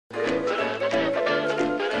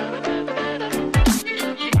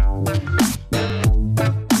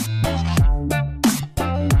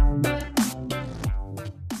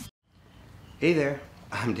Hey there,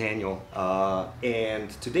 I'm Daniel,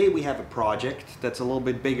 and today we have a project that's a little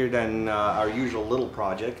bit bigger than our usual little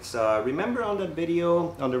projects. Remember on that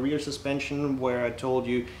video on the rear suspension where I told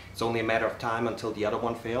you it's only a matter of time until the other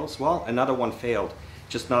one fails? Well, another one failed,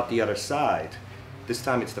 just not the other side. This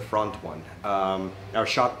time it's the front one. Our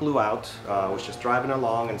shock blew out. I was just driving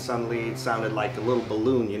along and suddenly it sounded like a little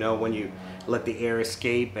balloon, you know, when you let the air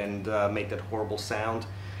escape and make that horrible sound.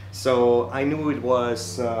 So I knew it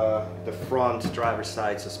was the front driver's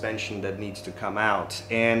side suspension that needs to come out,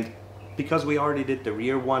 and because we already did the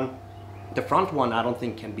rear one, the front one I don't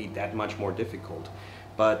think can be that much more difficult,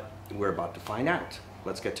 but we're about to find out.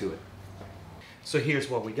 Let's get to it. So here's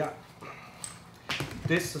what we got.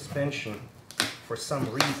 This suspension, for some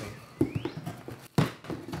reason,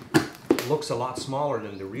 looks a lot smaller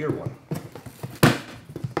than the rear one.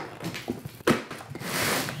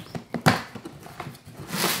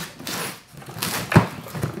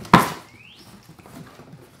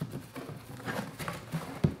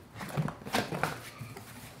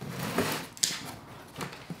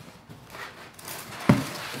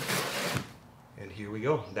 Here we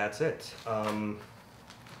go, that's it. I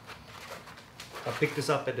picked this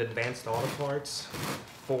up at Advanced Auto Parts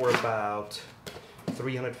for about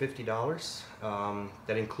 $350.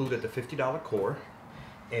 That included the $50 core,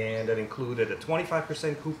 and that included a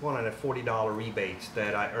 25% coupon and a $40 rebate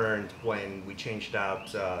that I earned when we changed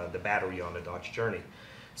out the battery on the Dodge Journey.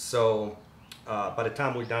 So by the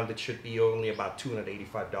time we're done, it should be only about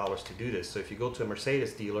 $285 to do this. So if you go to a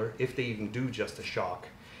Mercedes dealer, if they even do just a shock,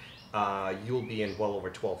 you'll be in well over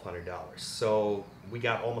 $1,200. So we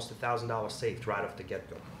got almost $1,000 saved right off the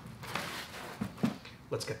get-go.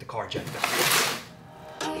 Let's get the car jacked up.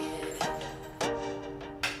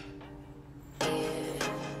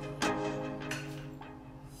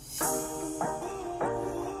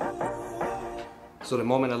 So the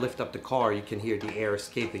moment I lift up the car, you can hear the air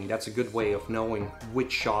escaping. That's a good way of knowing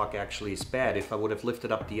which shock actually is bad. If I would have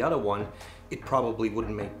lifted up the other one, it probably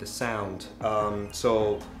wouldn't make the sound.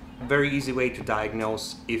 So very easy way to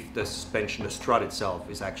diagnose if the suspension, the strut itself,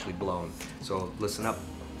 is actually blown. So listen up.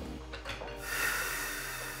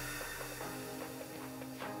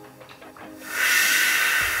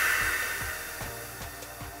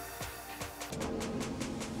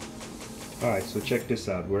 Alright, so check this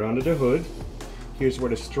out. We're under the hood. Here's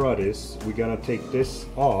where the strut is. We're gonna take this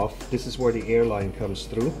off. This is where the air line comes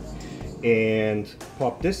through. And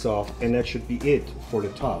pop this off, and that should be it for the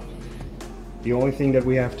top. The only thing that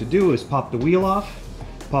we have to do is pop the wheel off,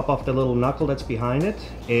 pop off the little knuckle that's behind it,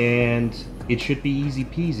 and it should be easy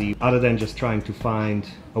peasy, other than just trying to find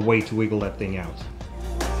a way to wiggle that thing out.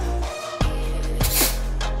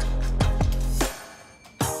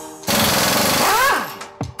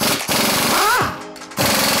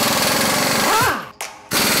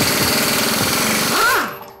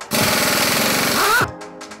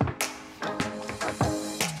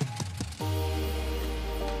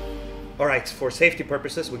 Alright, for safety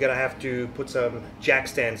purposes, we're gonna have to put some jack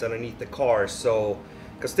stands underneath the car. So,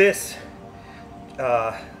 because this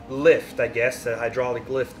lift, I guess, the hydraulic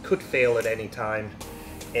lift, could fail at any time.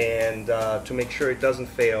 And to make sure it doesn't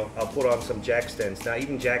fail, I'll put on some jack stands. Now,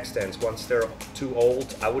 even jack stands, once they're too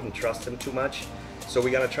old, I wouldn't trust them too much. So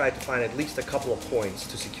we're gonna try to find at least a couple of points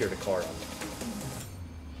to secure the car on.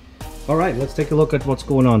 Alright, let's take a look at what's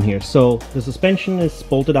going on here. So, the suspension is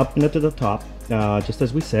bolted up into the top, just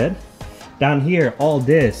as we said. Down here, all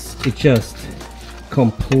this, it just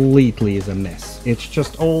completely is a mess. It's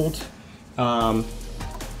just old,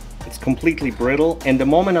 it's completely brittle, and the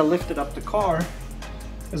moment I lifted up the car,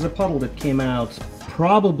 there's a puddle that came out,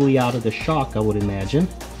 probably out of the shock, I would imagine,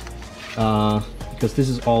 because this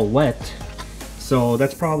is all wet, so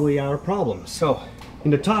that's probably our problem. So, in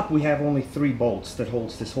the top we have only 3 bolts that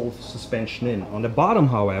holds this whole suspension in. On the bottom,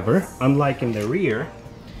 however, unlike in the rear,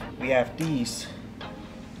 we have these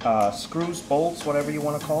screws, bolts, whatever you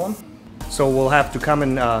want to call them. So we'll have to come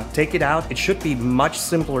and take it out. It should be much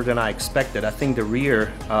simpler than I expected. I think the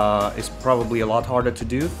rear is probably a lot harder to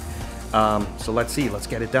do. So let's see, let's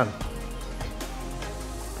get it done.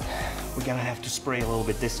 We're gonna have to spray a little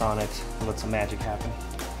bit this on it and let some magic happen.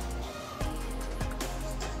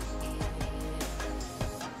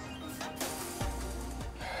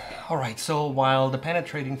 Alright, so while the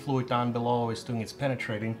penetrating fluid down below is doing its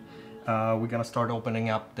penetrating, we're gonna start opening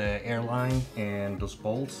up the airline and those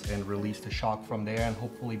bolts and release the shock from there, and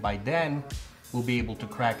hopefully by then we'll be able to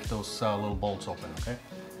crack those little bolts open, okay?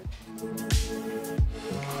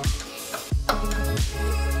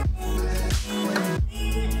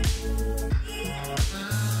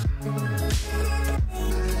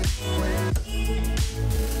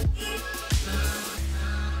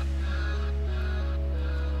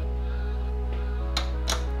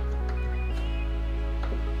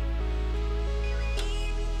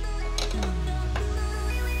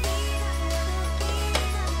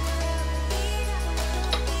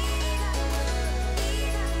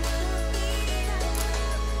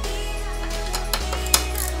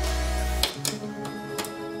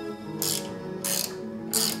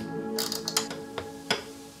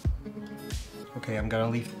 Okay, I'm gonna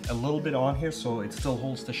leave a little bit on here so it still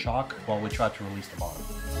holds the shock while we try to release the bottom.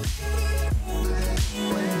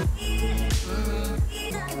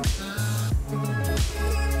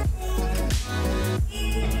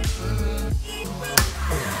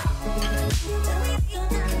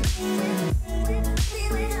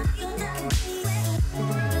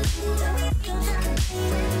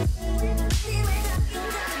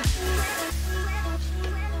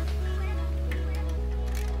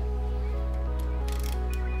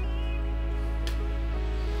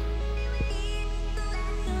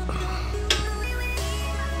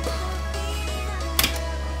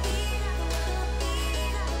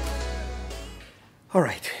 All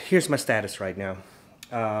right, here's my status right now.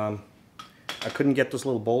 I couldn't get those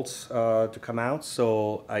little bolts to come out,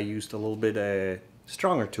 so I used a little bit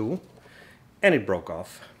stronger tool, and it broke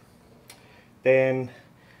off. Then,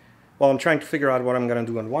 while I'm trying to figure out what I'm gonna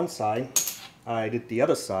do on one side, I did the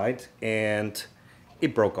other side, and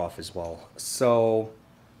it broke off as well. So,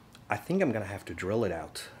 I think I'm gonna have to drill it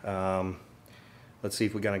out. Let's see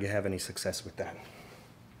if we're gonna have any success with that.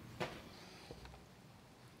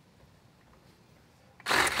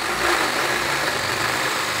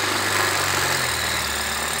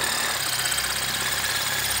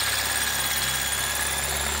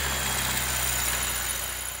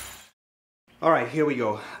 All right, here we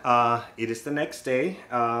go. It is the next day.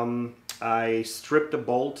 I stripped the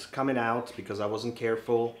bolt coming out because I wasn't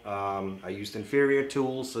careful. I used inferior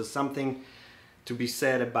tools. So something to be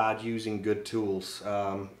said about using good tools.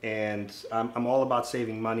 And I'm all about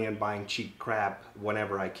saving money and buying cheap crap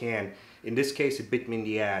whenever I can. In this case, it bit me in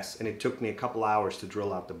the ass, and it took me a couple hours to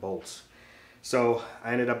drill out the bolts. So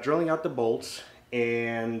I ended up drilling out the bolts,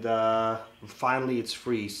 and finally it's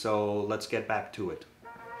free. So let's get back to it.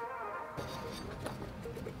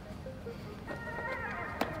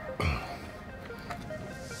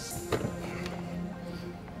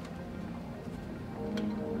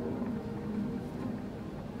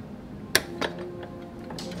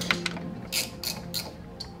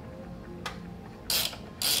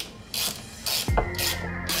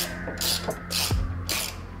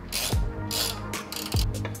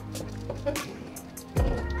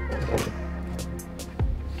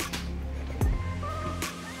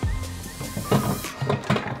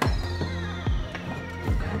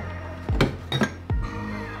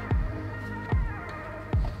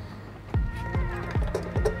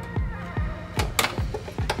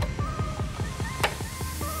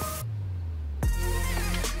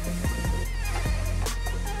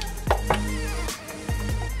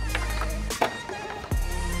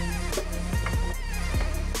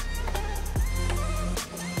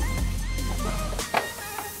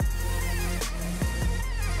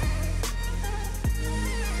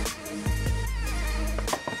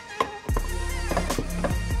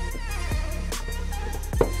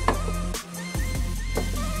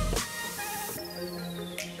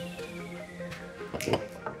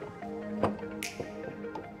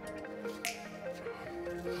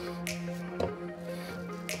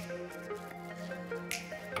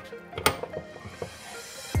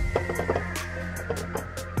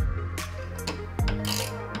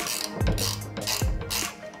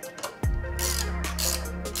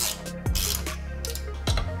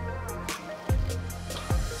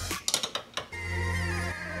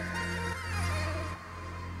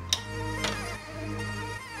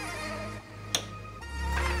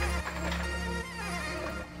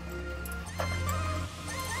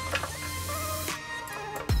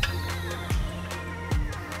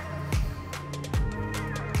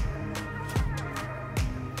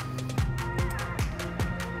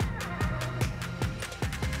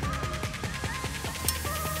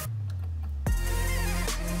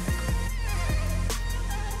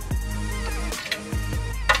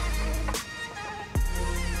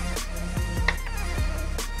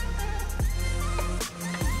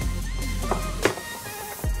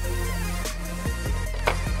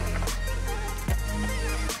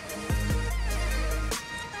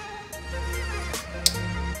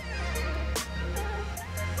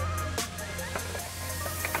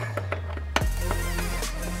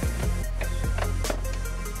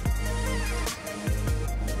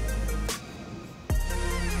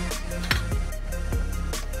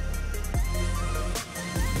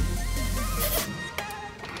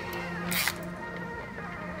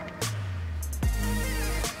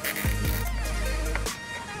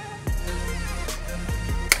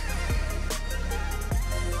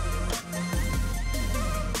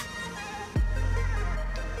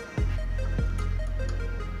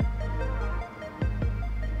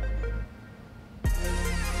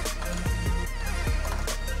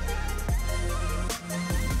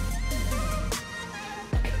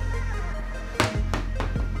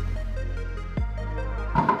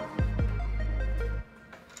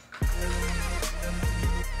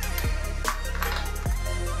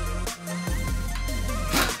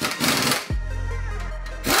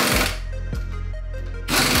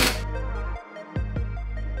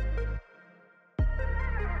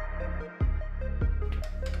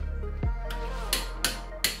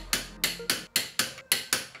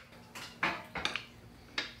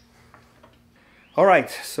 All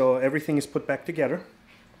right, so everything is put back together.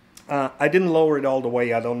 I didn't lower it all the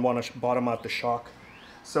way. I don't want to bottom out the shock.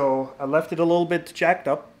 So I left it a little bit jacked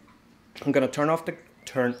up. I'm gonna turn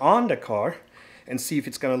on the car and see if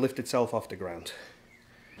it's gonna lift itself off the ground.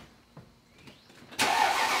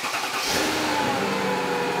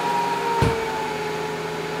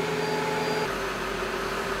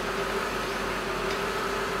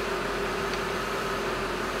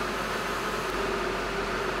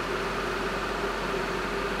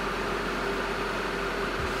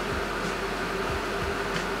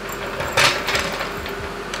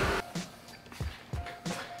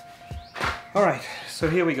 All right, so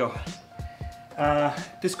here we go.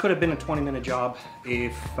 This could have been a 20-minute job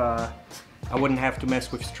if I wouldn't have to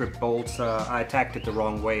mess with strip bolts. I attacked it the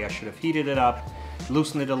wrong way. I should have heated it up,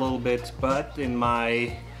 loosened it a little bit, but in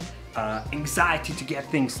my anxiety to get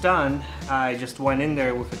things done, I just went in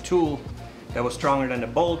there with a tool that was stronger than the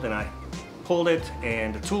bolt, and I pulled it,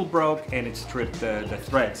 and the tool broke, and it stripped the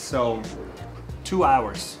threads. So 2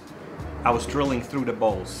 hours. I was drilling through the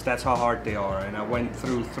bolts. That's how hard they are. And I went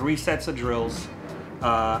through 3 sets of drills.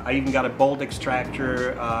 I even got a bolt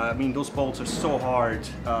extractor. I mean, those bolts are so hard.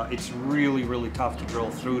 It's really, really tough to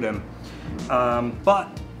drill through them. But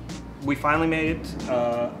we finally made it.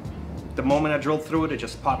 The moment I drilled through it, it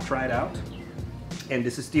just popped right out. And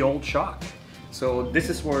this is the old shock. So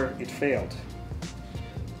this is where it failed.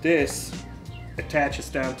 This attaches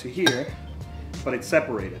down to here, but it's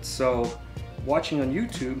separated. So watching on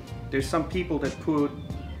YouTube, there's some people that put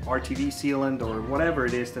RTV sealant or whatever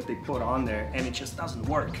it is that they put on there, and it just doesn't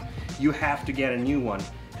work. You have to get a new one.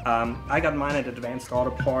 I got mine at Advanced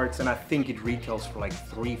Auto Parts, and I think it retails for like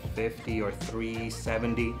 $350 or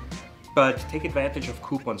 $370. But take advantage of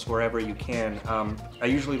coupons wherever you can. I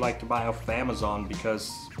usually like to buy off of Amazon because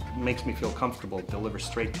it makes me feel comfortable. It delivers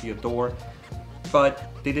straight to your door.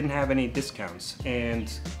 But they didn't have any discounts, and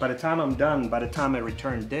by the time I'm done, by the time I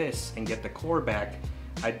return this and get the core back,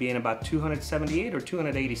 I'd be in about $278 or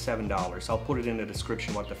 $287. I'll put it in the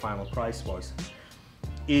description what the final price was.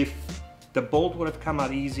 If the bolt would have come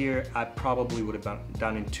out easier, I probably would have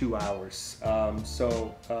done in 2 hours.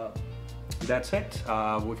 That's it.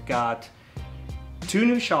 We've got 2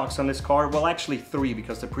 new shocks on this car. Well, actually 3,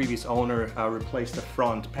 because the previous owner replaced the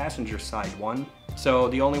front passenger side one. So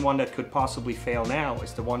the only one that could possibly fail now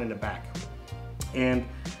is the one in the back. And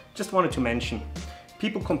just wanted to mention,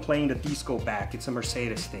 people complain that these go back. It's a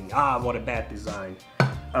Mercedes thing. Ah, what a bad design.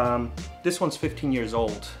 This one's 15 years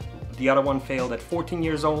old. The other one failed at 14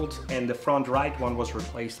 years old, and the front right one was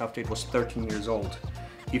replaced after it was 13 years old.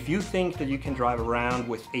 If you think that you can drive around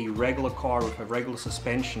with a regular car with a regular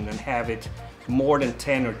suspension and have it more than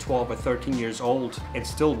 10 or 12 or 13 years old and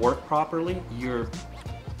still work properly, you're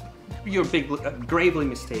gravely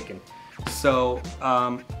mistaken. So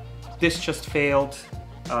this just failed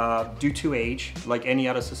due to age, like any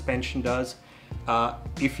other suspension does.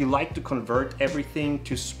 If you like to convert everything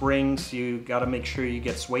to springs, you gotta make sure you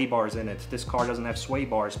get sway bars in it. This car doesn't have sway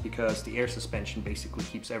bars because the air suspension basically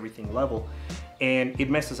keeps everything level, and it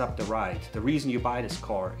messes up the ride. The reason you buy this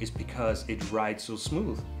car is because it rides so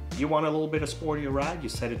smooth. You want a little bit of sportier ride, you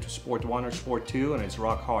set it to Sport 1 or Sport 2, and it's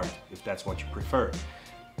rock hard, if that's what you prefer.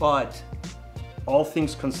 But all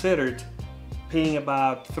things considered, paying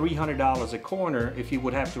about $300 a corner, if you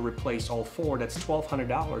would have to replace all 4, that's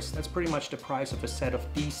 $1,200. That's pretty much the price of a set of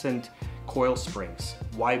decent coil springs.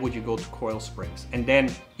 Why would you go to coil springs? And then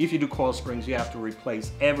if you do coil springs, you have to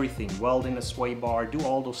replace everything, weld in a sway bar, do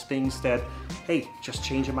all those things that, hey, just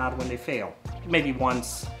change them out when they fail. Maybe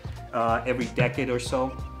once every decade or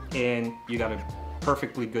so, and you got a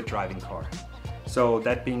perfectly good driving car. So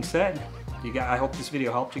that being said, I hope this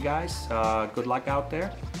video helped you guys. Good luck out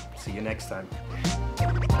there. See you next time.